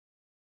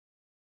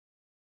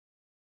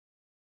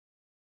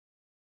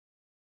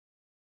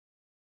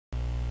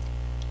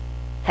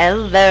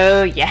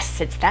Hello, yes,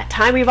 it's that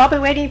time we've all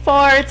been waiting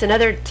for. It's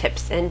another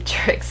Tips and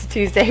Tricks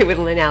Tuesday with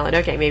Lynn Allen.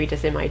 Okay, maybe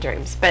just in my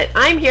dreams. But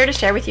I'm here to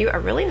share with you a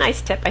really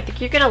nice tip. I think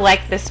you're going to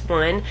like this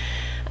one.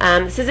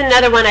 This is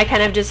another one I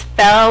kind of just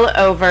fell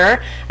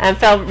over,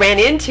 ran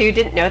into,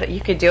 didn't know that you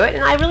could do it,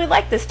 and I really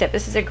like this tip.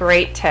 This is a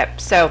great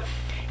tip. So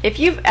if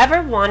you've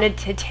ever wanted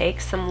to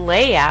take some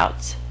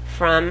layouts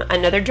from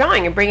another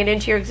drawing and bring it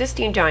into your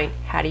existing drawing,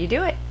 how do you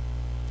do it?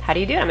 How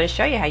do you do it? I'm going to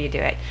show you how you do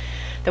it.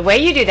 The way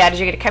you do that is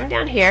you're going to come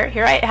down here.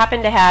 Here I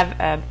happen to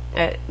have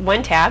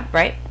one tab,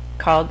 right,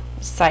 called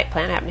Site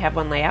Plan. I happen to have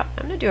one layout.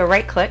 I'm going to do a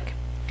right click,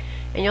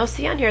 and you'll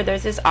see on here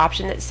there's this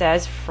option that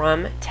says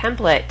From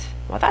Template.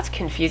 Well, that's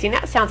confusing.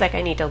 That sounds like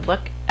I need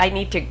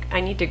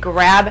to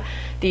grab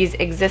these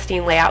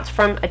existing layouts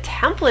from a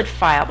template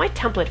file. My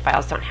template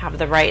files don't have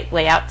the right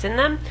layouts in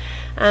them.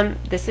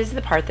 This is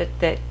the part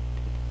that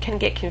can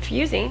get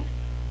confusing.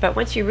 But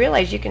once you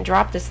realize you can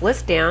drop this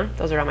list down,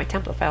 those are all my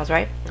template files,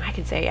 right? I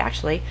can say,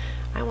 actually,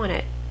 I want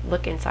to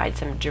look inside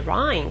some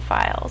drawing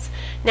files.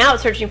 Now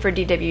it's searching for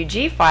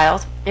DWG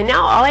files, and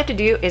now all I have to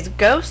do is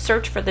go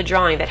search for the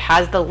drawing that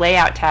has the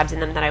layout tabs in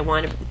them that I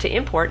want to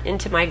import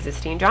into my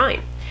existing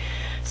drawing.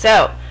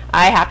 So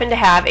I happen to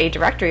have a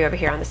directory over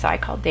here on the side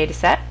called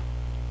Dataset,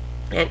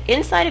 and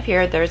inside of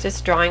here there's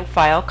this drawing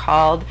file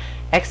called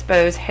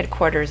Expo's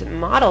Headquarters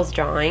Models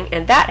Drawing,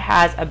 and that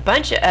has a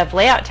bunch of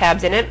layout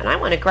tabs in it, and I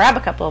want to grab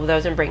a couple of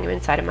those and bring them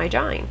inside of my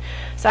drawing.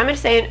 So I'm going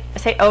to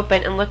say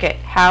open, and look at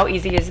how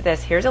easy is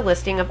this. Here's a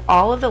listing of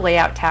all of the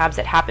layout tabs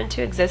that happen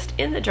to exist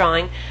in the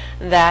drawing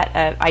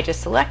that I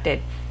just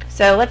selected.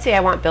 So let's say I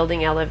want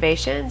building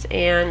elevations,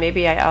 and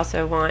maybe I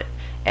also want,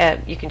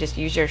 you can just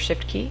use your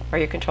shift key or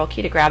your control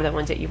key to grab the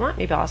ones that you want.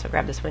 Maybe I'll also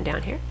grab this one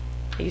down here.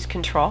 I use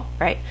control,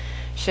 right?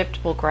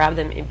 Shift will grab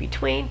them in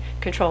between.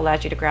 Control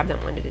allows you to grab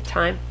them one at a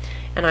time.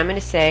 And I'm going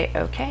to say,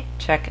 okay,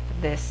 check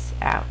this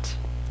out.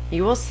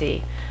 You will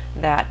see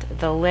that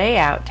the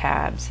layout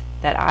tabs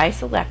that I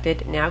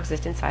selected now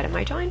exist inside of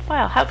my drawing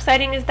file. How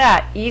exciting is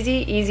that?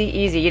 Easy, easy,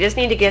 easy. You just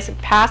need to get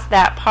past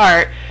that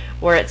part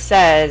where it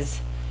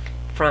says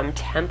From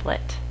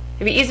Template.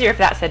 It'd be easier if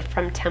that said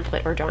From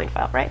Template or Drawing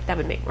File, right? That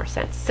would make more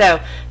sense.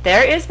 So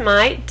there is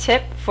my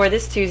tip for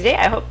this Tuesday.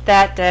 I hope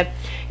that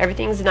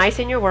everything's nice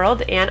in your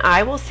world, and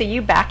I will see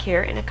you back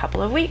here in a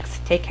couple of weeks.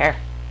 Take care.